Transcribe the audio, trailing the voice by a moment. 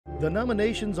The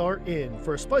nominations are in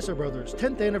for Spicer Brothers'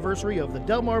 10th anniversary of the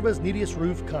Delmarva's Neediest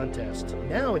Roof contest.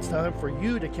 Now it's time for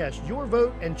you to cast your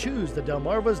vote and choose the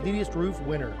Delmarva's Neediest Roof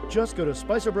winner. Just go to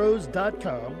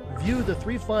spicerbros.com, view the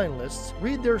 3 finalists,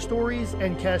 read their stories,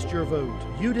 and cast your vote.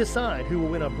 You decide who will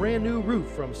win a brand new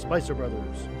roof from Spicer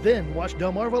Brothers. Then watch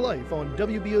Delmarva Life on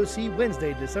WBOC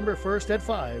Wednesday, December 1st at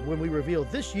 5 when we reveal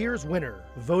this year's winner.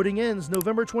 Voting ends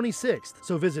November 26th,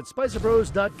 so visit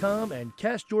spicerbros.com and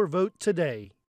cast your vote today.